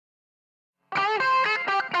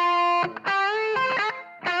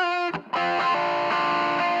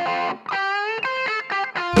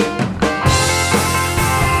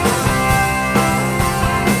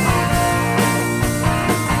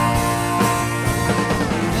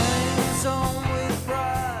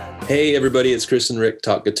Hey everybody, it's Chris and Rick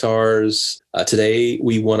Talk Guitars. Today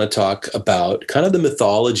we want to talk about kind of the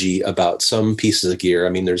mythology about some pieces of gear. I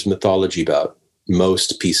mean, there's mythology about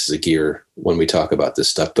most pieces of gear when we talk about this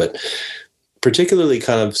stuff, but particularly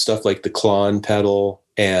kind of stuff like the KLON pedal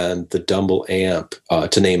and the Dumble amp,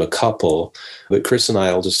 to name a couple. But Chris and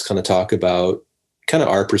I will just kind of talk about kind of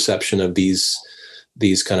our perception of these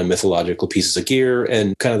kind of mythological pieces of gear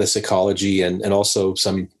and kind of the psychology and also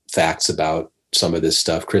some facts about some of this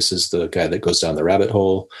stuff. Chris is the guy that goes down the rabbit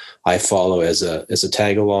hole. I follow as a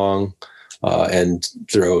tag along and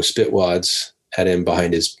throw spitwads at him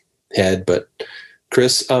behind his head. But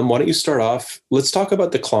Chris, why don't you start off? Let's talk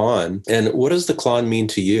about the KLON and what does the KLON mean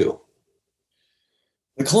to you?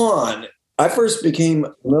 The KLON, I first became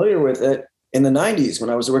familiar with it in the 90s when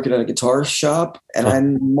I was working at a guitar shop, and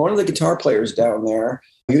I'm one of the guitar players down there.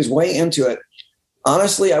 He was way into it.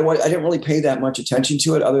 Honestly, I didn't really pay that much attention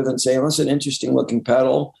to it other than say, oh, it's an interesting looking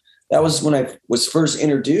pedal. That was when I was first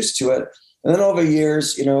introduced to it. And then over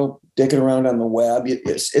years, dicking around on the web,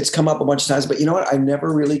 it's come up a bunch of times, but you know what? I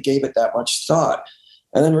never really gave it that much thought.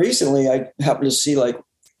 And then recently I happened to see like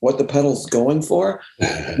what the pedal's going for.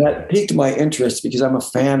 That piqued my interest because I'm a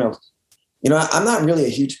fan of, I'm not really a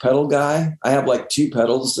huge pedal guy. I have like 2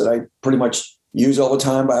 pedals that I pretty much use all the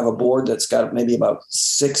time, but I have a board that's got maybe about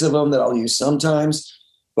 6 of them that I'll use sometimes.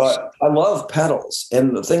 But I love pedals.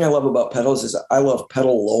 And the thing I love about pedals is I love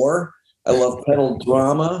pedal lore. I love pedal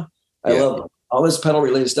drama. I love all this pedal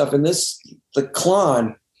related stuff. And the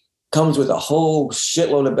KLON comes with a whole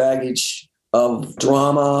shitload of baggage of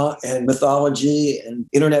drama and mythology and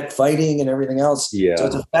internet fighting and everything else. Yeah. So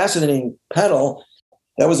it's a fascinating pedal.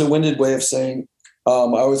 That was a winded way of saying I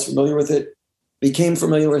was familiar with it. Became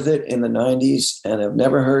familiar with it in the 90s and have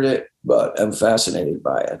never heard it, but I'm fascinated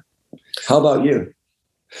by it. How about you?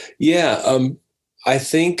 Yeah, I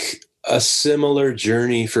think a similar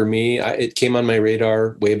journey for me. It came on my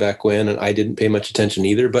radar way back when, and I didn't pay much attention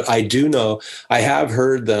either. But I do know I have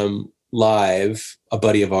heard them live. A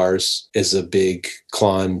buddy of ours is a big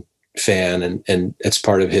KLON fan, and it's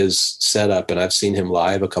part of his setup. And I've seen him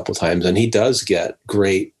live a couple times, and he does get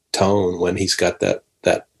great tone when he's got that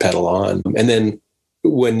pedal on. And then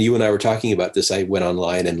when you and I were talking about this, I went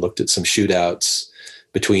online and looked at some shootouts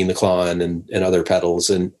between the KLON and other pedals.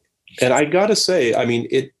 And I gotta say, I mean,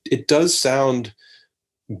 it does sound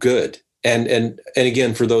good. And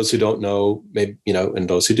again, for those who don't know, maybe, and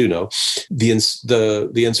those who do know,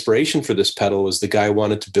 the inspiration for this pedal was the guy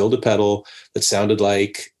wanted to build a pedal that sounded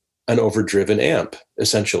like an overdriven amp,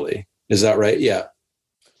 essentially. Is that right? Yeah.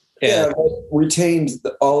 Yeah, retained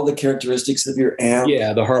all the characteristics of your amp.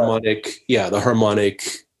 Yeah, the harmonic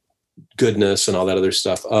goodness and all that other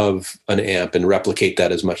stuff of an amp and replicate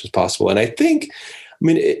that as much as possible. And I think,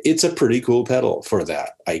 it's a pretty cool pedal for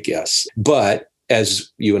that, I guess. But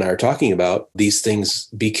as you and I are talking about, these things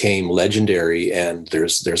became legendary and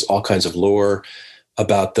there's all kinds of lore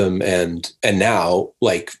about them. And now,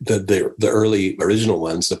 like the early original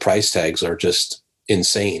ones, the price tags are just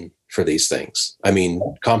insane for these things. I mean,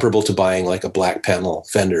 comparable to buying like a black panel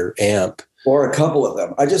Fender amp. Or a couple of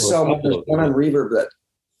them. I just saw one on Reverb that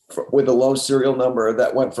with a low serial number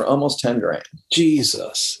that went for almost 10 grand.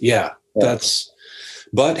 Jesus. Yeah.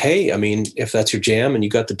 But hey, I mean, if that's your jam and you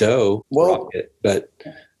got the dough, rock it. But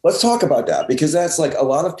let's talk about that because that's like a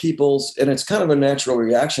lot of people's, and it's kind of a natural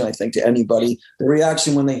reaction, I think, to anybody. The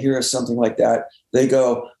reaction when they hear something like that, they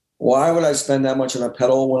go, why would I spend that much on a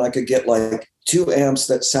pedal when I could get like 2 amps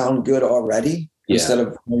that sound good already instead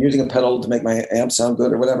of using a pedal to make my amp sound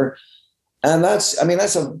good or whatever? And that's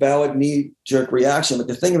a valid knee-jerk reaction. But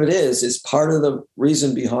the thing of it is part of the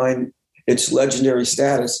reason behind its legendary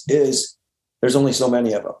status is there's only so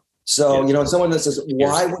many of them. So, someone that says,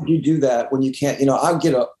 why would you do that when you can't, I'll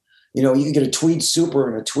get you can get a Tweed Super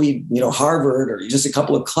and a Tweed, Harvard, or just a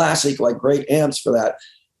couple of classic, like great amps for that,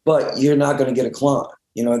 but you're not going to get a KLON.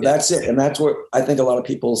 That's it. And that's what I think a lot of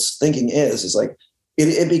people's thinking is like,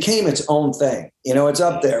 it became its own thing. It's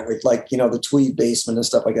up there with like, the Tweed Basement and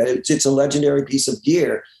stuff like that. It's a legendary piece of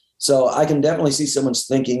gear. So I can definitely see someone's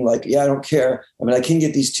thinking like, yeah, I don't care. I mean, I can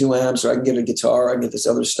get these 2 amps or I can get a guitar, I can get this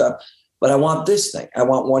other stuff, but I want this thing. I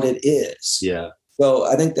want what it is. Yeah. So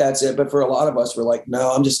I think that's it. But for a lot of us, we're like,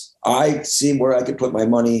 no, I see where I could put my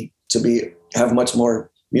money to have much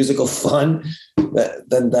more musical fun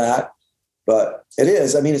than that. But it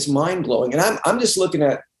is. I mean, it's mind blowing. And I'm just looking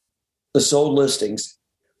at the sold listings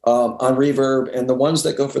on Reverb, and the ones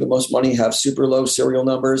that go for the most money have super low serial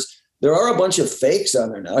numbers. There are a bunch of fakes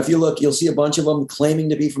on there now. If you look, you'll see a bunch of them claiming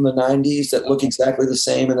to be from the 90s that look exactly the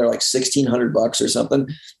same, and they're like $1,600 or something.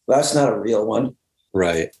 That's not a real one.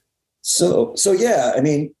 Right. So yeah, I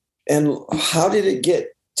mean, and how did it get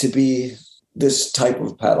to be this type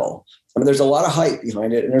of pedal. I mean, there's a lot of hype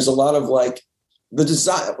behind it, and there's a lot of like the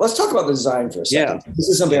design. Let's talk about the design for a second. Yeah. This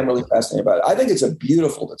is something I'm really fascinated about. I think it's a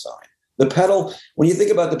beautiful design. The pedal, when you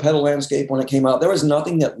think about the pedal landscape when it came out, there was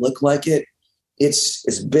nothing that looked like it. It's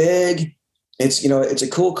big. It's, it's a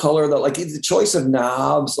cool color. That like the choice of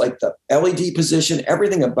knobs, like the LED position,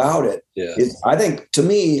 everything about it is, I think, to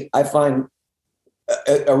me, I find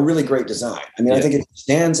a really great design. I mean, I think it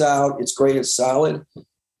stands out. It's great. It's solid.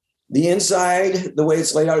 The inside, the way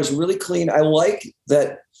it's laid out is really clean. I like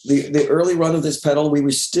that the early run of this pedal, we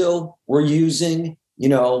were still using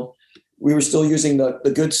the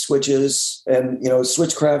good switches and,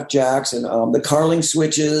 Switchcraft jacks and the Carling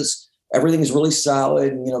switches. Everything is really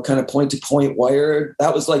solid and, kind of point to point wired.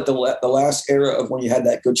 That was like the last era of when you had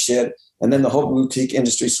that good shit. And then the whole boutique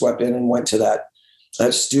industry swept in and went to that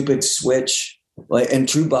stupid switch, and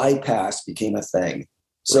true bypass became a thing.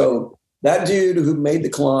 So that dude who made the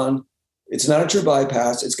KLON, it's not a true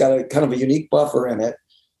bypass. It's got a kind of a unique buffer in it.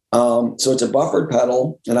 So it's a buffered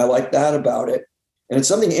pedal, and I like that about it. And it's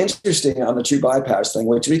something interesting on the true bypass thing,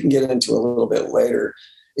 which we can get into a little bit later,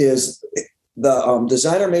 is the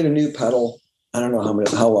designer made a new pedal. I don't know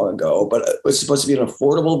how long ago, but it was supposed to be an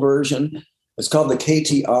affordable version. It's called the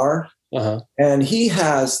KTR. And he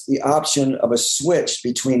has the option of a switch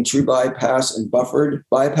between true bypass and buffered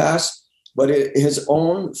bypass. But his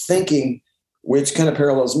own thinking, which kind of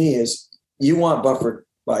parallels me, is you want buffered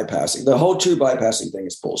bypassing. The whole true bypassing thing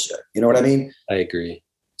is bullshit. You know what I mean? I agree.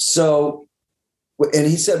 So, and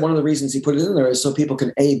he said one of the reasons he put it in there is so people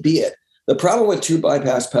can A/B it. The problem with true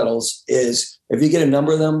bypass pedals is if you get a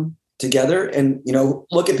number of them together and,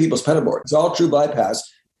 look at people's pedal board, it's all true bypass.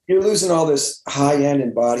 You're losing all this high end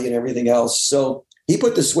and body and everything else. So he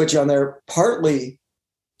put the switch on there partly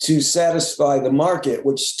to satisfy the market,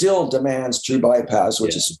 which still demands true bypass,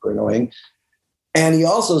 which is super annoying. And he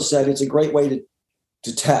also said it's a great way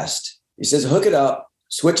to test. He says, hook it up,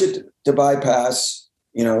 switch it to bypass,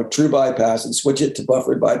 true bypass, and switch it to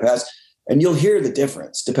buffered bypass. And you'll hear the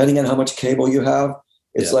difference depending on how much cable you have.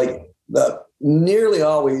 It's like nearly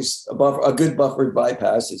always a good buffered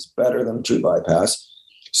bypass is better than a true bypass.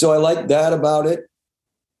 So I like that about it.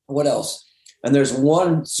 What else? And there's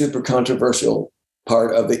one super controversial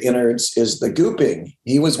part of the innards is the gooping.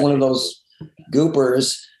 He was one of those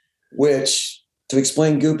goopers, which, to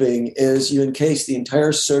explain gooping, is you encase the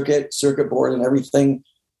entire circuit board and everything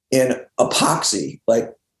in epoxy,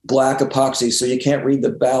 like black epoxy, so you can't read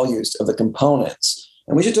the values of the components.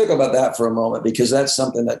 And we should talk about that for a moment, because that's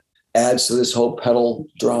something that adds to this whole pedal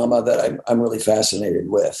drama that I'm really fascinated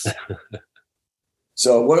with.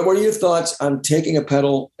 So what are your thoughts on taking a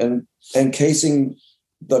pedal and encasing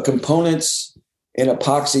the components in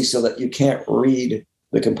epoxy so that you can't read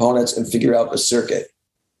the components and figure out the circuit?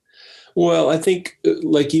 Well, I think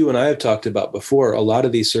like you and I have talked about before, a lot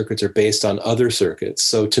of these circuits are based on other circuits.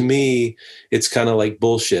 So to me, it's kind of like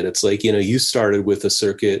bullshit. It's like, you started with a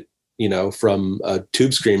circuit, from a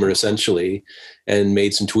tube screamer essentially, and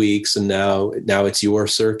made some tweaks. And now it's your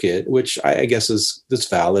circuit, which I guess that's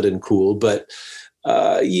valid and cool. But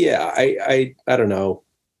I don't know.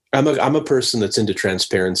 I'm a person that's into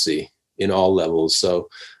transparency in all levels. So,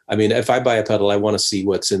 I mean, if I buy a pedal, I want to see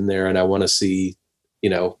what's in there, and I want to see,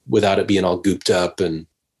 without it being all gooped up. And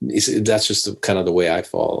that's just kind of the way I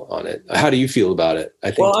fall on it. How do you feel about it? I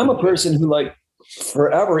think. Well, I'm a person who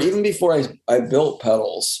forever, even before I built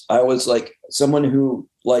pedals, I was like someone who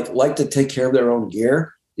liked to take care of their own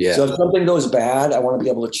gear. Yeah. So if something goes bad, I want to be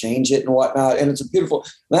able to change it and whatnot. And it's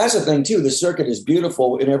that's the thing too. The circuit is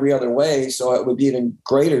beautiful in every other way. So it would be even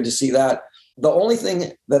greater to see that. The only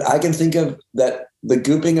thing that I can think of that the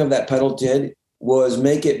gooping of that pedal did was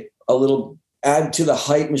make it add to the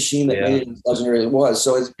hype machine that made it as it was.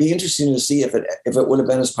 So it'd be interesting to see if it would have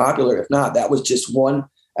been as popular. If not, that was just one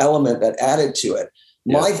element that added to it.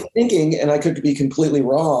 Yeah. My thinking, and I could be completely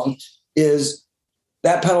wrong, is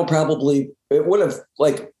that pedal probably, it would have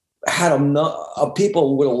had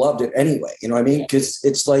people would have loved it anyway. You know what I mean? Because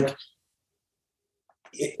it's like,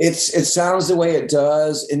 it sounds the way it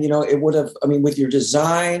does. And, it would have, with your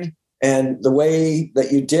design and the way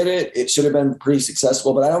that you did it, it should have been pretty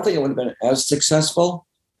successful, but I don't think it would have been as successful.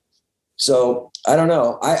 So I don't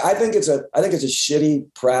know. I think it's a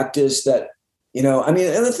shitty practice that, and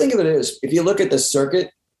the thing of it is, if you look at the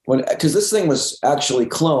circuit, because this thing was actually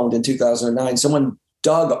cloned in 2009, someone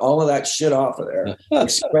dug all of that shit off of there,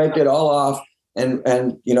 scraped it all off, and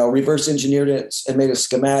reverse engineered it and made a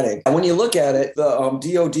schematic. And when you look at it, the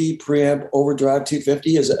DoD preamp overdrive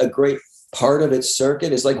 250 is a great part of its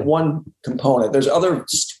circuit. Is like one component. There's other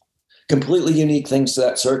completely unique things to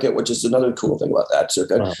that circuit, which is another cool thing about that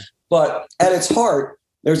circuit. Wow. But at its heart,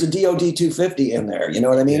 there's a DOD 250 in there. You know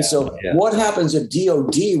what I mean? Yeah, So yeah. what happens if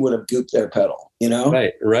DOD would have gooped their pedal? You know,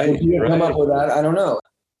 Right. if you come up with that, I don't know.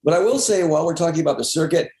 But I will say, while we're talking about the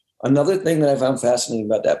circuit, another thing that I found fascinating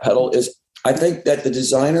about that pedal is I think that the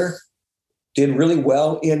designer did really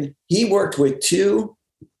well he worked with two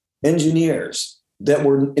engineers that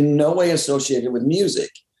were in no way associated with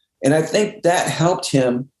music. And I think that helped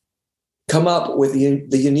him come up with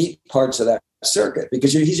the unique parts of that circuit,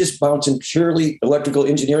 because he's just bouncing purely electrical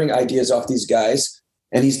engineering ideas off these guys.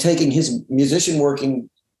 And he's taking his musician working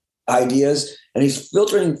ideas and he's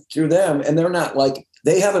filtering through them. And they're not like,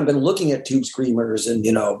 they haven't been looking at tube screamers and,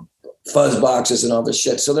 you know, fuzz boxes and all this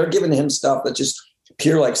shit. So they're giving him stuff that's just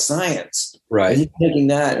pure like science. Right. And he's taking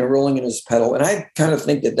that and rolling in his pedal. And I kind of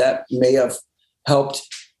think that may have helped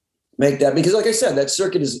make that, because like I said, that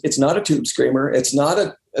circuit it's not a tube screamer. It's not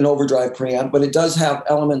an overdrive preamp, but it does have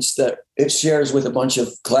elements that it shares with a bunch of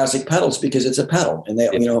classic pedals because it's a pedal, and they,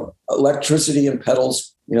 you know, electricity and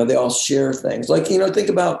pedals, you know, they all share things. Like, you know, think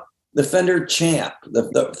about the Fender Champ,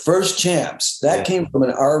 the first Champs that came from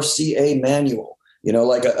an RCA manual, you know,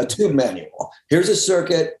 like a tube manual. Here's a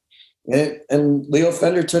circuit. And Leo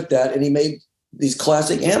Fender took that and he made these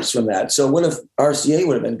classic amps from that. So what if RCA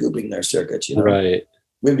would have been gooping their circuits? You know, right?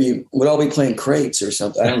 We'd all be playing crates or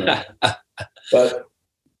something. I don't know.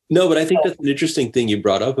 But I think that's an interesting thing you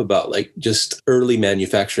brought up about like just early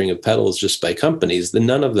manufacturing of pedals just by companies.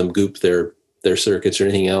 None of them goop their circuits or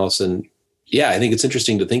anything else. And yeah, I think it's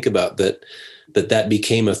interesting to think about that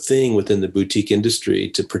became a thing within the boutique industry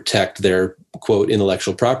to protect their quote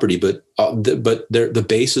intellectual property. But the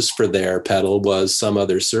basis for their pedal was some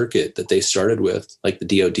other circuit that they started with, like the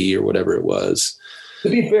DOD or whatever it was. To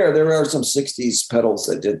be fair, there are some 60s pedals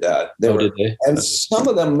that did that. Did they? And some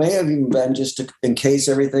of them may have even been just to encase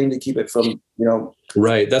everything to keep it from, you know.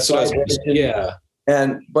 Right. That's what I was. Yeah.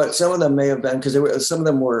 But some of them may have been because some of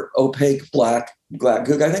them were opaque black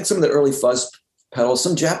gook. I think some of the early fuzz pedals,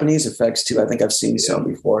 some Japanese effects too. I think I've seen some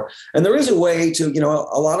before. And there is a way to, you know,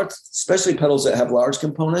 a lot of, especially pedals that have large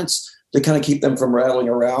components, to kind of keep them from rattling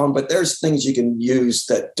around. But there's things you can use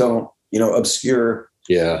that don't, you know, obscure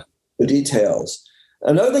the details.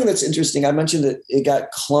 Another thing that's interesting, I mentioned that it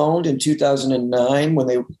got cloned in 2009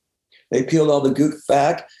 when they peeled all the gook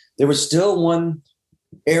back. There was still one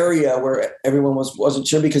area where everyone wasn't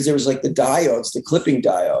sure, because there was like the diodes, the clipping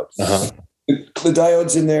diode. Uh-huh. The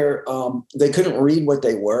diodes in there, they couldn't read what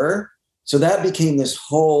they were. So that became this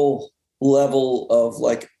whole level of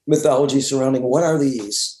like mythology surrounding what are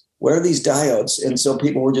these diodes? And so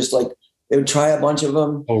people were just like, they would try a bunch of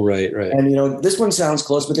them. Oh, right. And, you know, this one sounds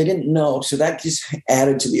close, but they didn't know. So that just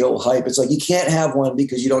added to the old hype. It's like, you can't have one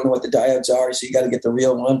because you don't know what the diodes are. So you got to get the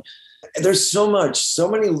real one. And there's so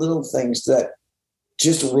many little things that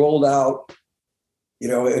just rolled out, you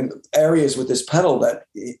know, in areas with this pedal that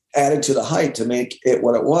added to the hype to make it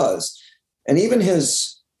what it was. And even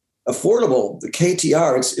his affordable, the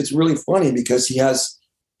KTR, it's really funny because he has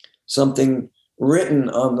something written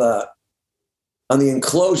on the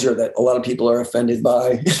enclosure that a lot of people are offended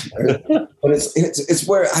by. But it's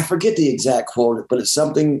where, I forget the exact quote, but it's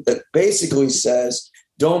something that basically says,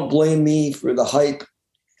 don't blame me for the hype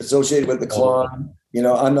associated with the KLON. You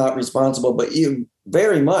know, I'm not responsible, but you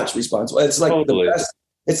very much responsible. It's like the best.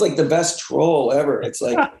 It's like the best troll ever. It's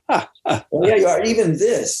like, well, yeah, you are. Even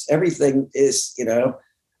this, everything is, you know.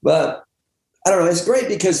 But I don't know. It's great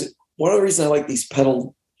because one of the reasons I like these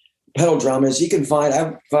pedal drum is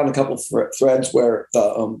I've found a couple threads where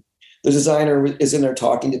the designer is in there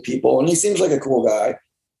talking to people, and he seems like a cool guy,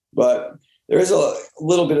 but there is a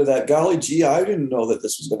little bit of that, golly gee, I didn't know that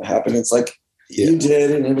this was going to happen. It's like, you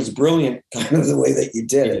did, and it was brilliant kind of the way that you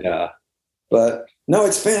did it. Yeah. But no,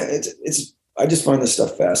 it's I just find this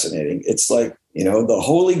stuff fascinating. It's like, you know, the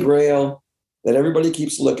holy grail that everybody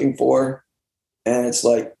keeps looking for. And it's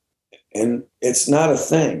like, and it's not a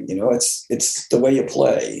thing, you know, it's the way you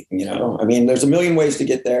play, you know. I mean, there's a million ways to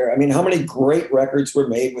get there. I mean, how many great records were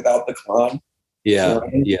made without the KLON? Yeah. You know what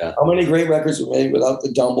I mean? Yeah. How many great records were made without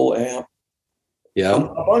the Dumble amp? Yeah.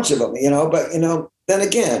 A bunch of them, you know, but, you know, then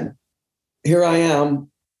again, here I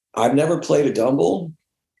am. I've never played a Dumble.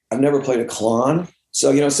 I've never played a KLON.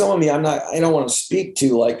 So, you know, some of me, I don't want to speak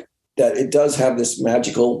to like that. It does have this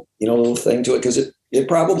magical, you know, little thing to it, because it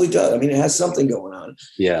probably does. I mean, it has something going on.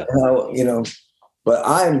 Yeah. You know, but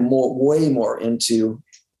I'm way more into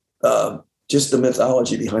just the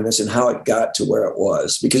mythology behind this and how it got to where it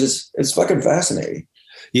was, because it's fucking fascinating.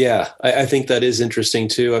 Yeah, I think that is interesting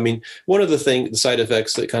too. I mean, one of the side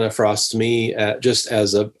effects that kind of frosts me just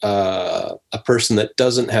as a person that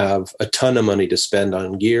doesn't have a ton of money to spend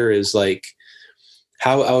on gear is like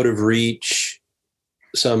how out of reach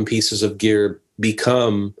some pieces of gear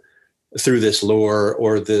become through this lore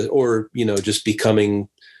or just becoming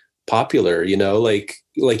popular,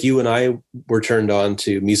 like you and I were turned on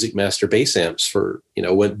to Music Master bass amps for,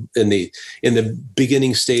 when in the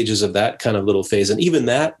beginning stages of that kind of little phase. And even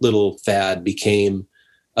that little fad became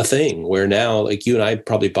a thing where now, like, you and I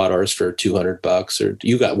probably bought ours for $200, or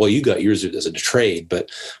you got yours as a trade. But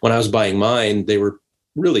when I was buying mine, they were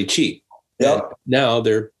really cheap. Yeah. Now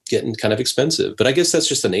they're getting kind of expensive, but I guess that's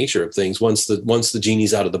just the nature of things once the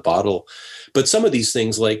genie's out of the bottle. But some of these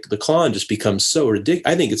things, like the KLON, just become so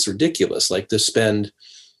ridiculous. I think it's ridiculous, like, to spend.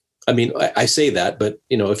 I mean, I say that, but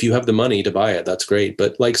if you have the money to buy it, that's great.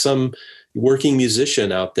 But like some working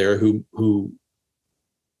musician out there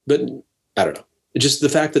but I don't know. Just the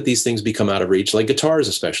fact that these things become out of reach, like guitars,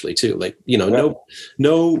 especially too, like,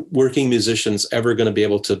 no working musician's ever going to be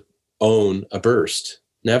able to own a burst.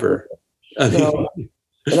 Never. I mean,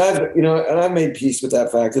 and I've made peace with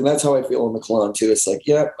that fact, and that's how I feel in the KLON too. It's like,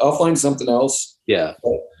 yeah, I'll find something else,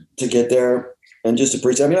 to get there and just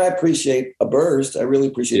appreciate. I mean, I appreciate a burst. I really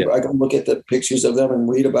appreciate it. I can look at the pictures of them and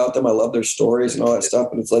read about them. I love their stories and all that stuff.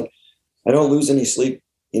 But it's like, I don't lose any sleep,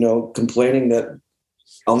 complaining that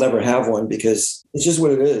I'll never have one, because it's just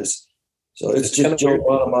what it is. So it's just Joe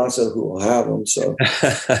Bonamassa who will have them. So,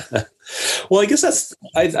 well, I guess that's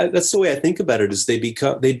the way I think about it. Is they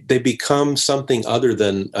become something other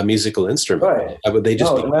than a musical instrument. Right. They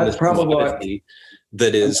just that's probably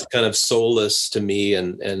that is kind of soulless to me,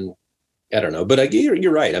 and I don't know. But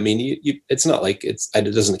you're right. I mean, it's not like it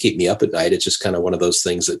doesn't keep me up at night. It's just kind of one of those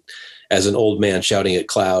things that, as an old man shouting at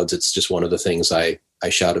clouds, it's just one of the things I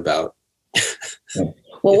shout about.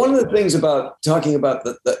 Well, one of the things about talking about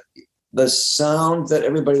the sound that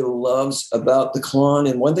everybody loves about the KLON,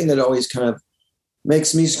 and one thing that always kind of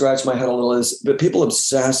makes me scratch my head a little, is that people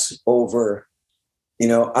obsess over,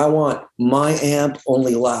 I want my amp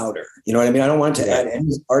only louder. You know what I mean? I don't want to add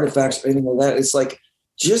any artifacts or anything like that. It's like,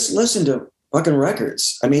 just listen to fucking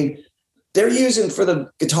records. I mean, they're using, for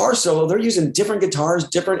the guitar solo, they're using different guitars,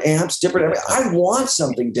 different amps, different. I want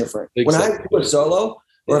something different. Exactly. When I do a solo,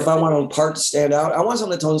 or if I want a part to stand out, I want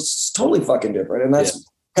something that's totally fucking different. And that's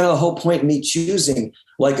kind of the whole point of me choosing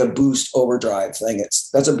like a boost overdrive thing.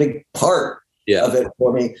 That's a big part of it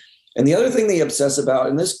for me. And the other thing they obsess about,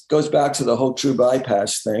 and this goes back to the whole true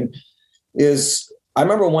bypass thing, is I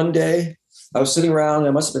remember one day I was sitting around and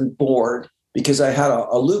I must have been bored because I had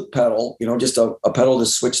a loop pedal, just a pedal to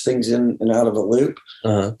switch things in and out of a loop.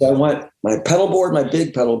 Uh-huh. So I went, my pedal board, my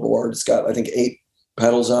big pedal board, it's got, I think, 8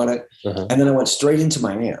 pedals on it. Uh-huh. And then I went straight into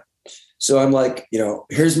my amp. So I'm like,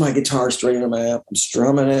 here's my guitar straight into my amp. I'm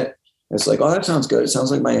strumming it. And it's like, oh, that sounds good. It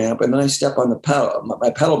sounds like my amp. And then I step on the pedal,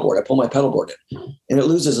 my pedal board. I pull my pedal board in, and it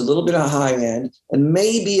loses a little bit of high end and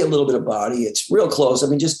maybe a little bit of body. It's real close. I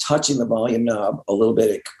mean, just touching the volume knob a little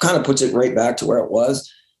bit, it kind of puts it right back to where it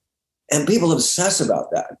was. And people obsess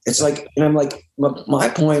about that. It's like, and I'm like, my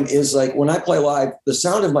point is, like, when I play live, the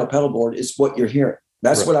sound of my pedal board is what you're hearing.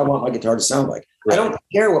 That's what I want my guitar to sound like. Right. I don't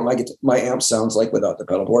care what my amp sounds like without the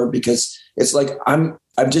pedal board, because it's like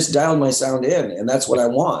I've just dialed my sound in, and that's what I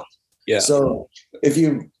want. Yeah. So if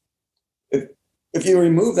you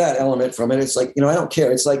remove that element from it, it's like, I don't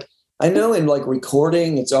care. It's like, I know in like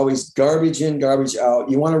recording, it's always garbage in, garbage out.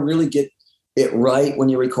 You want to really get it right when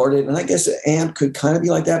you record it, and I guess an amp could kind of be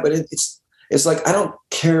like that. But it's like, I don't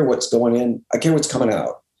care what's going in. I care what's coming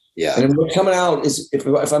out. Yeah. And what's coming out is,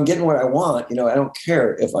 if I'm getting what I want, I don't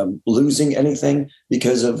care if I'm losing anything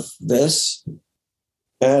because of this.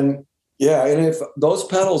 And and if those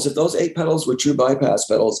 8 pedals were true bypass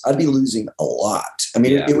pedals, I'd be losing a lot. I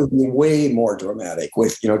mean, it would be way more dramatic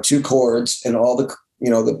with, 2 chords and all the,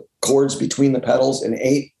 the chords between the pedals, and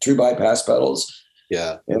 8 true bypass pedals.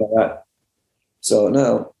 Yeah. So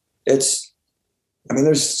no, there's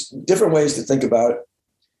different ways to think about it.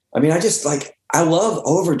 I mean, I love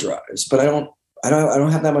overdrives, but I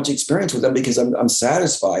don't have that much experience with them because I'm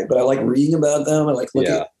satisfied, but I like reading about them. I like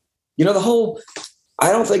looking at,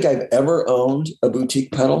 I don't think I've ever owned a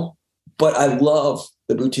boutique pedal, but I love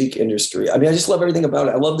the boutique industry. I mean, I just love everything about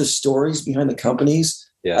it. I love the stories behind the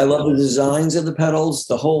companies. Yeah. I love the designs of the pedals,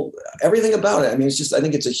 everything about it. I mean, I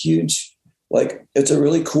think it's a huge, it's a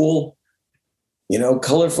really cool,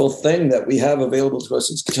 colorful thing that we have available to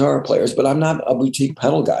us as guitar players, but I'm not a boutique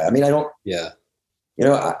pedal guy. I mean, I don't,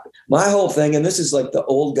 my whole thing, and this is like the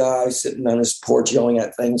old guy sitting on his porch yelling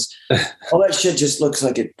at things, all that shit just looks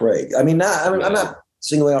like it breaks. I mean, I'm not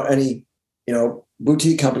singling out any,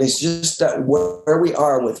 boutique companies, just that where we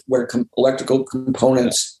are with where electrical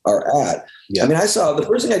components are at. Yeah. I mean, the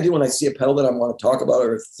first thing I do when I see a pedal that I want to talk about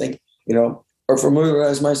or think, or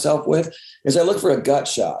familiarize myself with, is I look for a gut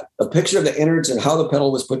shot, a picture of the innards and how the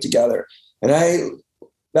pedal was put together. And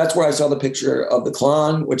that's where I saw the picture of the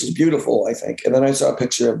KLON, which is beautiful, I think. And then I saw a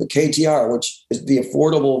picture of the KTR, which is the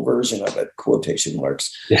affordable version of it, quotation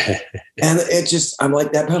marks. And it just, I'm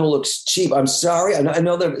like, that pedal looks cheap. I'm sorry. I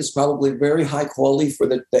know that it's probably very high quality for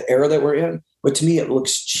the era that we're in, but to me, it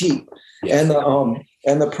looks cheap. Yeah.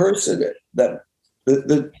 And the person that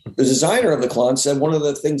the designer of the KLON said one of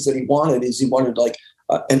the things that he wanted like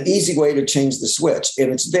an easy way to change the switch.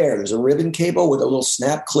 And it's there. There's a ribbon cable with a little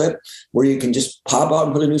snap clip where you can just pop out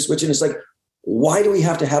and put a new switch in. It's like, why do we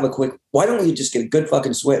have to have why don't we just get a good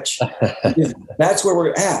fucking switch? That's where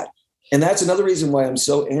we're at. And that's another reason why I'm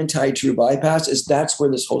so anti-true bypass is that's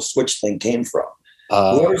where this whole switch thing came from.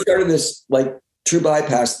 Whoever started this like true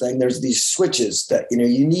bypass thing, there's these switches that,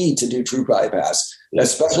 you need to do true bypass, a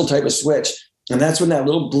special type of switch. And that's when that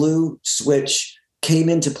little blue switch came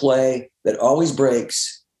into play that always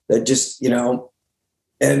breaks, that just,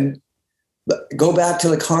 and go back to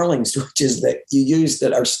the Carling switches that you use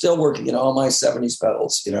that are still working in all my 70s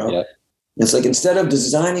pedals, Yeah. It's like, instead of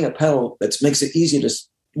designing a pedal that makes it easy to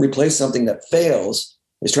replace something that fails,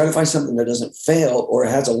 is try to find something that doesn't fail or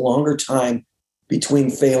has a longer time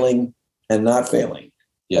between failing and not failing.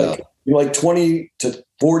 Yeah. Like 20 to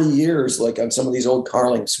 40 years, like on some of these old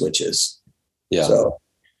Carling switches. Yeah. So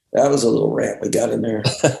that was a little rant we got in there.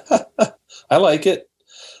 I like it.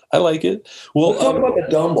 Well, let's talk about the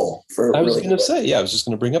Dumble. I was going to say, I was just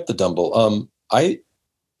going to bring up the Dumble. I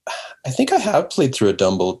think I have played through a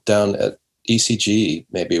Dumble down at ECG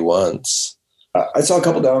maybe once. I saw a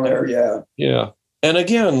couple down there. Yeah. Yeah. And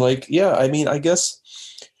again, I guess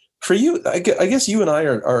for you, I guess you and I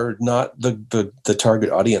are not the target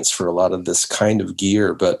audience for a lot of this kind of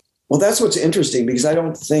gear, but. Well, that's what's interesting, because I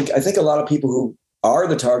think a lot of people who are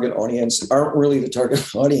the target audience aren't really the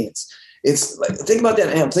target audience. It's like, think about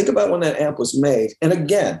that amp. Think about when that amp was made. And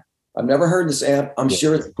again, I've never heard this amp. I'm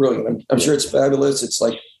sure it's brilliant. I'm sure it's fabulous. It's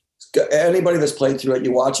like anybody that's played through it,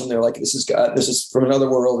 you watch them, they're like, this is from another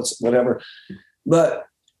world. It's whatever. But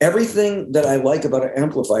everything that I like about an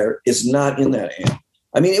amplifier is not in that amp.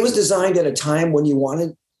 I mean, it was designed at a time when you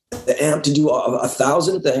wanted the amp to do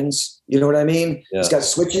 1,000 things. You know what I mean? Yeah. It's got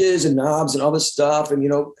switches and knobs and all this stuff, and,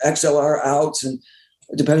 XLR outs, and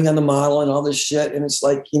depending on the model and all this shit. And it's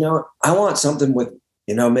like, I want something with,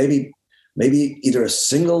 maybe either a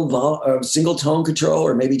single tone control,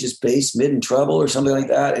 or maybe just bass, mid, and treble, or something like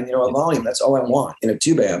that. And, a volume. That's all I want in a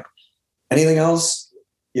tube amp. Anything else,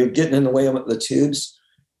 you're getting in the way of the tubes.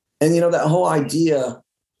 And, that whole idea,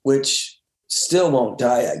 which still won't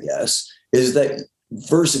die, I guess, is that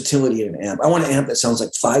versatility in an amp. I want an amp that sounds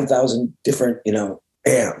like 5,000 different,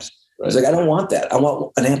 amps. Right. It's like, I don't want that. I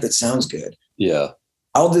want an amp that sounds good. Yeah.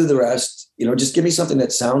 I'll do the rest. Just give me something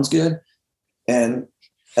that sounds good. And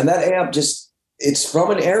that amp it's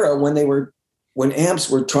from an era when amps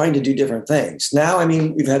were trying to do different things. Now, I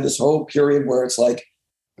mean, we've had this whole period where it's like,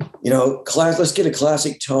 let's get a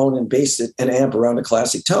classic tone and base an amp around a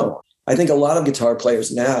classic tone. I think a lot of guitar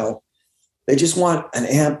players now, they just want an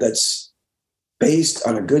amp that's based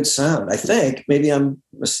on a good sound. I think maybe I'm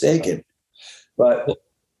mistaken, but.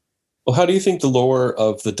 Well, how do you think the lore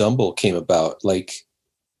of the Dumble came about? Like,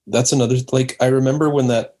 that's another, I remember when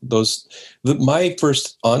my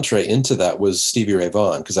first entree into that was Stevie Ray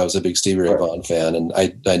Vaughan, because I was a big Stevie Ray Vaughan fan. And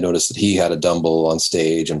I noticed that he had a Dumble on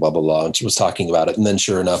stage and blah, blah, blah. And she was talking about it. And then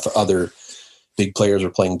sure enough, other big players were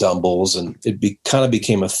playing Dumbles, and it kind of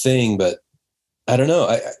became a thing. But I don't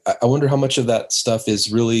know. I wonder how much of that stuff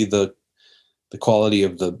is really the quality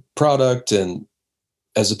of the product, and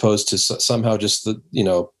as opposed to somehow just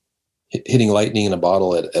hitting lightning in a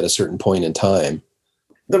bottle at a certain point in time.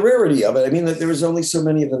 The rarity of it. I mean, there was only so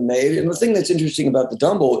many of them made. And the thing that's interesting about the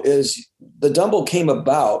Dumble is the Dumble came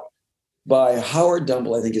about by Howard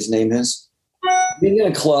Dumble, I think his name is, being in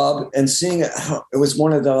a club and seeing it. It was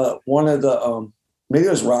one of the maybe it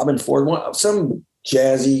was Robin Ford, some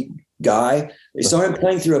jazzy guy. They saw him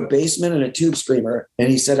playing through a basement and a tube screamer, and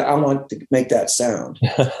he said, I want to make that sound.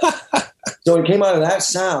 So it came out of that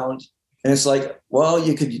sound. And it's like, well,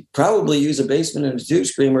 you could probably use a basement and a tube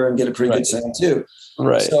screamer and get a pretty good sound too.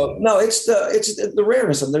 Right. So no, it's the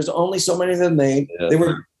rareness of them. There's only so many of them made. Yeah.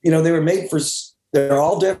 They were made for. They're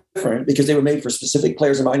all different because they were made for specific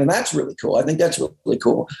players in mind, and that's really cool. I think that's really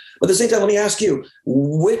cool. But at the same time, let me ask you,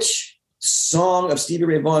 which song of Stevie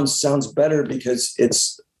Ray Vaughan sounds better because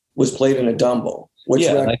was played in a Dumble?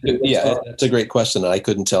 That's a great question, and I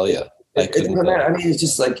couldn't tell you. I mean, it's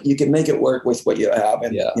just like you can make it work with what you have.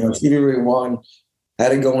 And, Stevie Ray Vaughan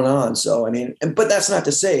had it going on. So, I mean, but that's not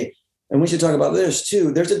to say, and we should talk about this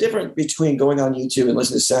too. There's a difference between going on YouTube and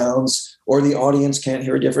listening to sounds, or the audience can't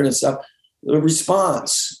hear a different and stuff. The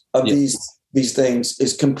response of these these things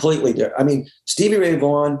is completely different. I mean, Stevie Ray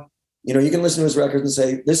Vaughan, you know, you can listen to his records and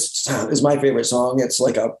say, this sound is my favorite song. It's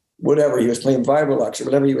like a whatever he was playing, Vibrolux or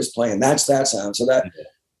whatever he was playing. That's that sound. So that,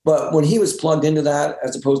 but when he was plugged into that,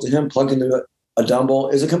 as opposed to him plugged into a Dumble,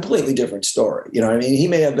 is a completely different story. You know what I mean? He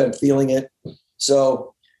may have been feeling it.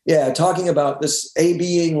 So yeah, talking about this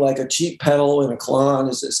being like a cheap pedal in a KLON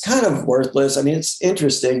is kind of worthless. I mean, it's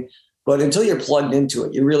interesting, but until you're plugged into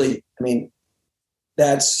it, you really, I mean,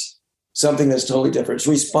 that's something that's totally different.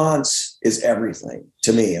 Response is everything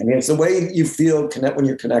to me. I mean, it's the way you feel when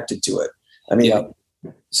you're connected to it. I mean,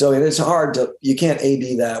 so it is hard you can't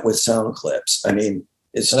A/B that with sound clips. I mean,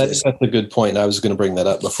 it's just, that's a good point. I was going to bring that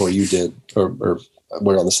up before you did, or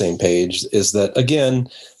we're on the same page, is that, again,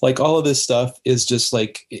 like all of this stuff is just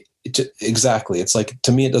like, exactly. It's like,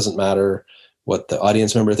 to me, it doesn't matter what the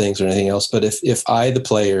audience member thinks or anything else. But if I, the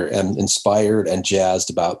player, am inspired and jazzed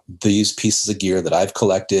about these pieces of gear that I've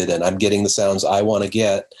collected and I'm getting the sounds I want to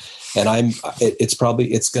get, and it's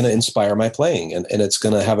going to inspire my playing, and it's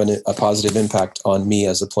going to have a positive impact on me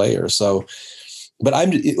as a player. So, but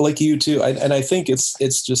I'm like you too. And I think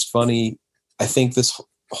it's just funny. I think the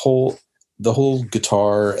whole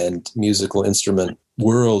guitar and musical instrument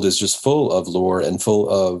world is just full of lore and full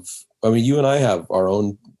of, I mean, you and I have our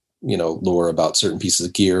own, you know, lore about certain pieces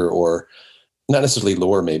of gear, or not necessarily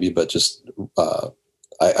lore maybe, but just,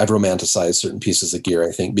 I've romanticized certain pieces of gear,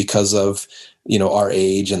 I think, because of, you know, our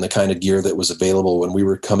age and the kind of gear that was available when we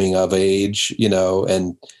were coming of age, you know,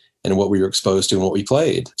 and what we were exposed to and what we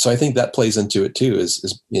played. So I think that plays into it too,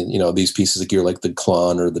 is, you know, these pieces of gear like the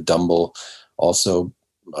KLON or the Dumble also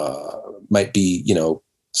might be, you know,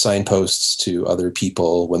 signposts to other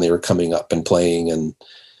people when they were coming up and playing, and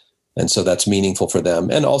so that's meaningful for them.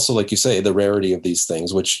 And also, like you say, the rarity of these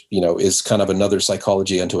things, which, you know, is kind of another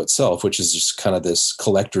psychology unto itself, which is just kind of this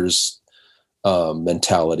collector's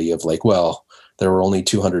mentality of like, well, there were only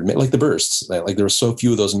 200 made, like the bursts, like there were so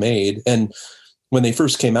few of those made. And when they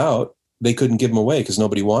first came out, they couldn't give them away because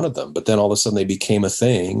nobody wanted them. But then all of a sudden they became a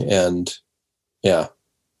thing. And yeah,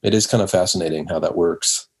 it is kind of fascinating how that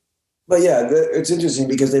works. But yeah, it's interesting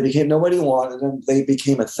because nobody wanted them. They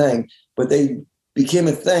became a thing, but they became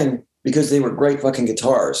a thing because they were great fucking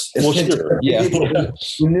guitars. Well, sure. Yeah.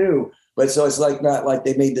 Who knew? But so it's like, not like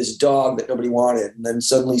they made this dog that nobody wanted, and then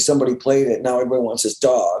suddenly somebody played it. Now everybody wants this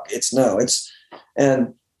dog.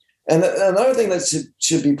 And another thing that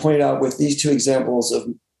should be pointed out with these two examples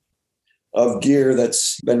of gear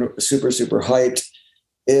that's been super, super hyped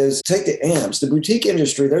is take the amps. The boutique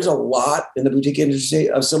industry, there's a lot in the boutique industry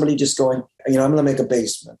of somebody just going, you know, I'm going to make a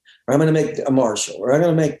Bassman, or I'm going to make a Marshall, or I'm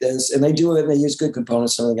going to make this. And they do it and they use good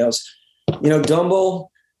components, something else. You know,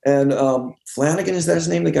 Dumble and Flanagan, is that his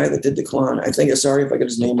name? The guy that did the KLON. I think, sorry if I get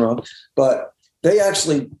his name wrong, but they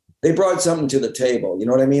brought something to the table. You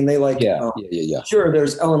know what I mean? They sure,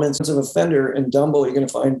 there's elements of a Fender and Dumble. You're going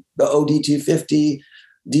to find the OD250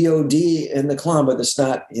 DOD in the KLON, but it's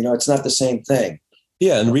not, you know, it's not the same thing.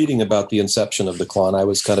 Yeah, and reading about the inception of the KLON, I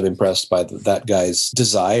was kind of impressed by that guy's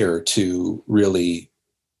desire to really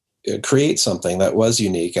create something that was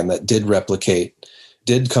unique and that did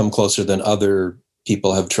come closer than other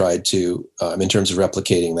people have tried to, in terms of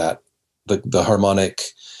replicating that, the harmonic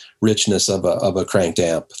richness of a cranked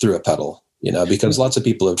amp through a pedal, you know, because lots of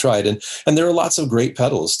people have tried, and there are lots of great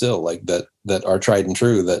pedals still like that are tried and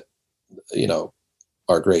true that, you know,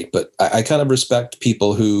 are great. But I kind of respect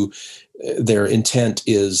people who their intent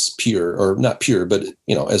is pure, or not pure, but,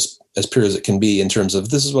 you know, as pure as it can be in terms of,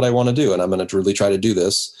 this is what I want to do, and I'm going to really try to do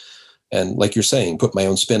this. And like you're saying, put my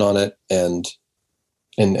own spin on it and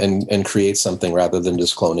create something rather than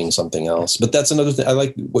just cloning something else. But that's another thing. I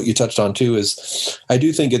like what you touched on too, is I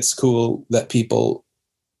do think it's cool that people,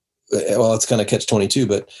 well, it's kind of catch-22,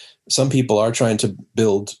 but some people are trying to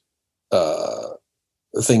build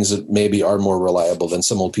things that maybe are more reliable than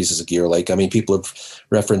some old pieces of gear. Like, I mean, people have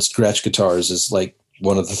referenced Gretsch guitars as like,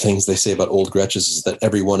 one of the things they say about old Gretches is that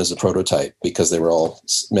every one is a prototype because they were all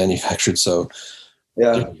manufactured so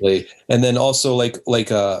differently. And then also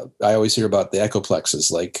like I always hear about the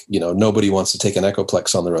Echoplexes, like, you know, nobody wants to take an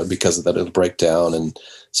Echoplex on the road because of that, it'll break down. And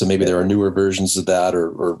so maybe there are newer versions of that,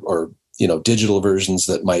 or you know, digital versions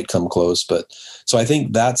that might come close. But so I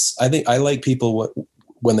think I like people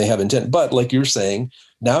when they have intent. But like you're saying,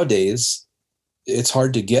 nowadays it's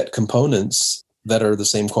hard to get components that are the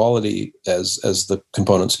same quality as the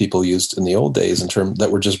components people used in the old days, in terms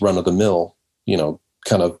that were just run of the mill, you know,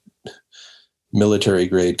 kind of military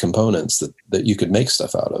grade components that you could make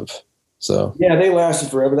stuff out of. So yeah, they lasted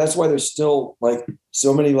forever. That's why there's still like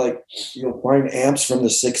so many, like, you know, fine amps from the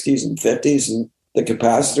 60s and 50s, and the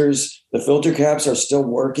capacitors, the filter caps are still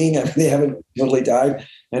working. I mean, they haven't totally died.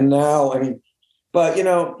 And now, but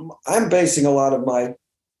I'm basing a lot of my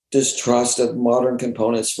distrust of modern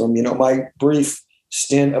components from, my brief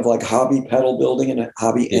stint of like hobby pedal building and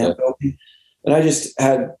hobby amp building. And I just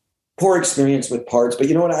had poor experience with parts, but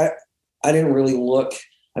you know what? I didn't really look.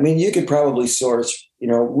 You could probably source,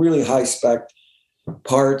 really high spec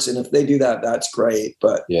parts. And if they do that, that's great.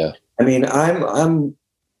 But yeah,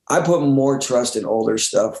 I put more trust in older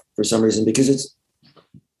stuff for some reason, because it's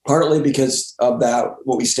partly because of that,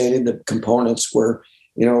 what we stated, the components were,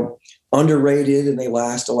 underrated and they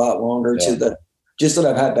last a lot longer just that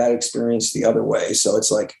I've had bad experience the other way. So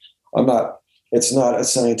it's like, it's not a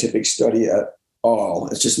scientific study at all.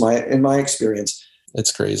 It's just in my experience.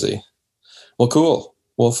 It's crazy. Well, cool.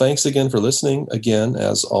 Well, thanks again for listening. Again,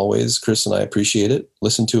 as always, Chris and I appreciate it.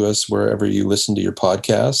 Listen to us wherever you listen to your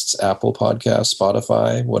podcasts, Apple Podcasts,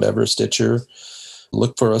 Spotify, whatever, Stitcher.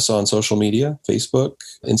 Look for us on social media, Facebook,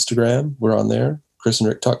 Instagram. We're on there. Chris and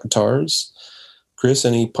Rick Talk Guitars. Chris,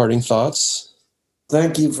 any parting thoughts?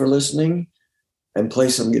 Thank you for listening, and play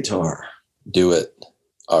some guitar. Do it.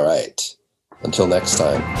 All right. Until next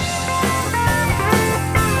time.